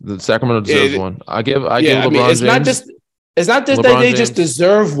 Yes, the Sacramento deserves one. I give LeBron James. It's not just that they just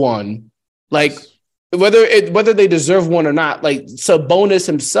deserve one. Like whether they deserve one or not, like Sabonis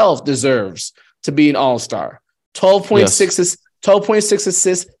himself deserves to be an all-star. 12.6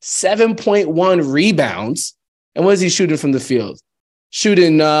 assists, 7.1 rebounds. And what is he shooting from the field?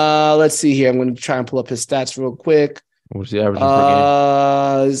 Shooting, let's see here. I'm going to try and pull up his stats real quick. What's he averaging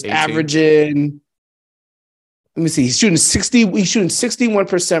per game? He's averaging, let me see. He's shooting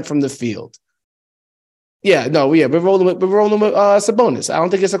 61% from the field. We're rolling with Sabonis. I don't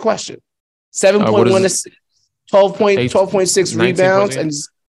think it's a question. 7.1 assists, 12.6 rebounds,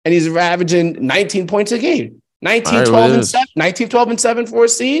 and he's averaging 19 points a game. 12 and 7 for a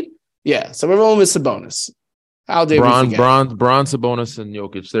seed. Yeah, so we're rolling with Sabonis. How dare we forget? Bron, Sabonis, and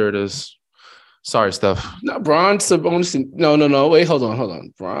Jokic. There it is. Sorry, Steph. No, Bron, Sabonis. No. Wait, hold on.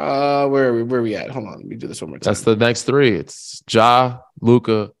 Where are we at? Hold on. Let me do this one more time. That's the next 3. It's Ja,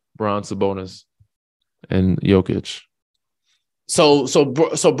 Luka, Bron, Sabonis, and Jokic. So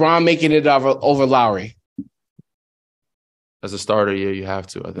Bron making it over Lowry. As a starter, yeah, you have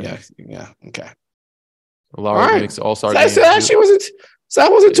to. I think. Yeah. Okay. Lowry makes all-star games. That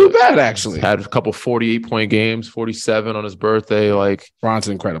wasn't too bad, actually. Had a couple 48-point games, 47 on his birthday. Like Bron's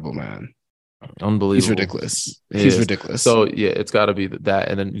incredible, man. Unbelievable. He's ridiculous. He's ridiculous. So yeah, it's got to be that.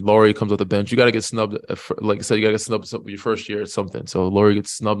 And then Laurie comes off the bench. You got to get snubbed. Like I said, you got to get snubbed your first year at something. So Laurie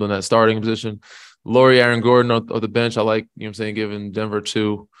gets snubbed in that starting position. Laurie, Aaron Gordon on the bench. I like, giving Denver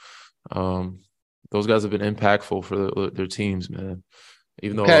 2. Those guys have been impactful for their teams, man.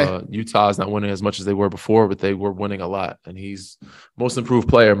 Even though Utah's not winning as much as they were before, but they were winning a lot, and he's most improved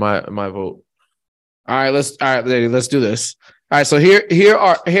player. My vote. All right, Danny, let's do this. All right, so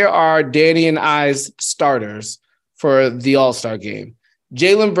here are Danny and I's starters for the All-Star game: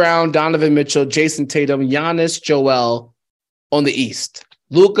 Jaylen Brown, Donovan Mitchell, Jason Tatum, Giannis, Joel on the East,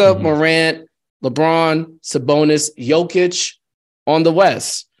 Luka, Morant, LeBron, Sabonis, Jokic on the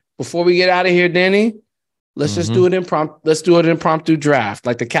West. Before we get out of here, Danny, let's just do it impromptu. Let's do an impromptu draft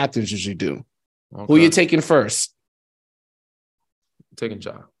like the captains usually do. Okay. Who are you taking first? I'm taking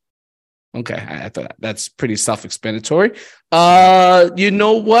Ja. Okay, I thought that's pretty self-explanatory. You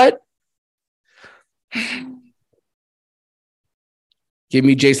know what? Give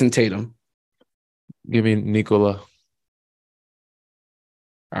me Jason Tatum. Give me Nikola.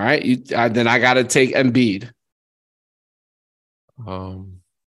 All right, then I got to take Embiid.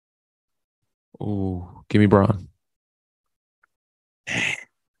 Give me Bron.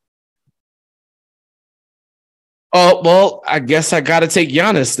 Oh, well, I guess I got to take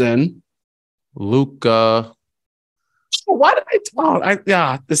Giannis then. Luka. Why did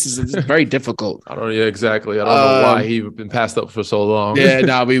this is very difficult. I don't know. Yeah, exactly. I don't know why he's been passed up for so long.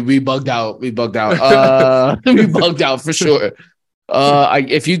 Yeah, we bugged out. We bugged out. We bugged out for sure.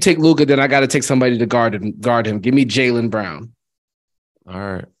 If you take Luka, then I got to take somebody to guard him. Give me Jaylen Brown. All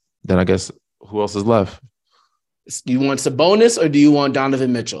right. Then I guess who else is left? Do you want Sabonis or do you want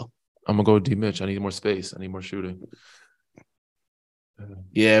Donovan Mitchell? I'm gonna go with D Mitch. I need more space. I need more shooting.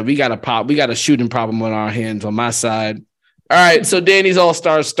 Yeah, we got a shooting problem on our hands on my side. All right, so Danny's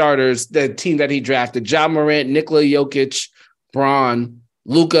all-star starters, the team that he drafted: Ja Morant, Nikola Jokic, Bron,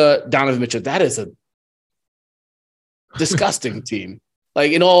 Luka, Donovan Mitchell. That is a disgusting team,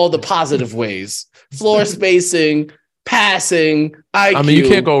 like in all the positive ways. Floor spacing, passing, IQ. I mean, you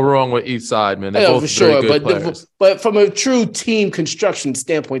can't go wrong with each side, man. They're both for sure, very good players. But from a true team construction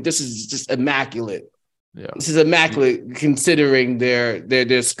standpoint, this is just immaculate. Yeah, this is immaculate considering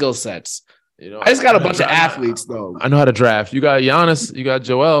their skill sets. I just got a bunch of athletes, though. I know how to draft. You got Giannis, you got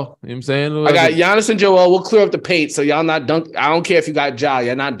Joel. You know what I'm saying? I got Giannis and Joel. We'll clear up the paint, so y'all not dunk. I don't care if you got Ja.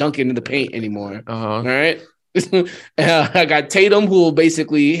 You're not dunking in the paint anymore. All right. I got Tatum, who will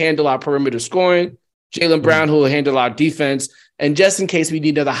basically handle our perimeter scoring. Jaylen Brown, who will handle our defense. And just in case we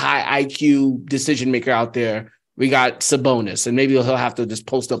need another high IQ decision maker out there, we got Sabonis. And maybe he'll have to just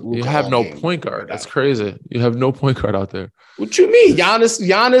post up Luka. You have no point guard. That's crazy. You have no point guard out there. What you mean?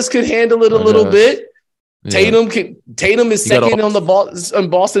 Giannis could handle it a little bit. Tatum is second on the ball in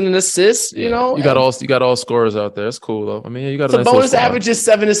Boston in assists. You know, you got all scorers out there. It's cool though. I mean, you got Sabonis averages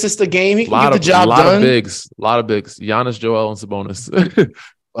 7 assists a game. He can get the job done. A lot of bigs. Giannis, Joel, and Sabonis.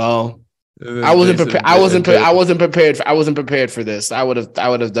 Well, I wasn't prepared for this. I would have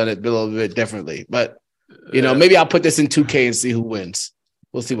done it a little bit differently. But you know, maybe I'll put this in 2K and see who wins.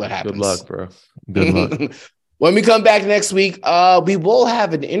 We'll see what happens. Good luck, bro. Good luck. When we come back next week, we will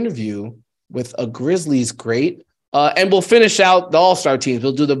have an interview with a Grizzlies great, and we'll finish out the All-Star teams.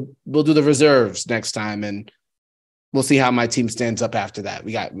 We'll do the reserves next time, and we'll see how my team stands up after that.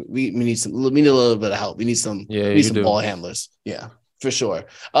 We need a little bit of help. We need some ball handlers. Yeah, for sure.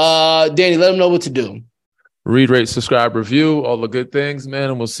 Danny, let them know what to do. Read, rate, subscribe, review, all the good things, man,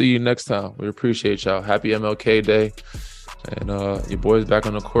 and we'll see you next time. We appreciate y'all. Happy MLK Day, and your boy's back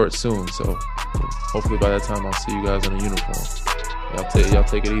on the court soon. So hopefully by that time I'll see you guys in a uniform. Y'all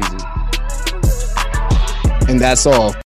take it easy. And that's all.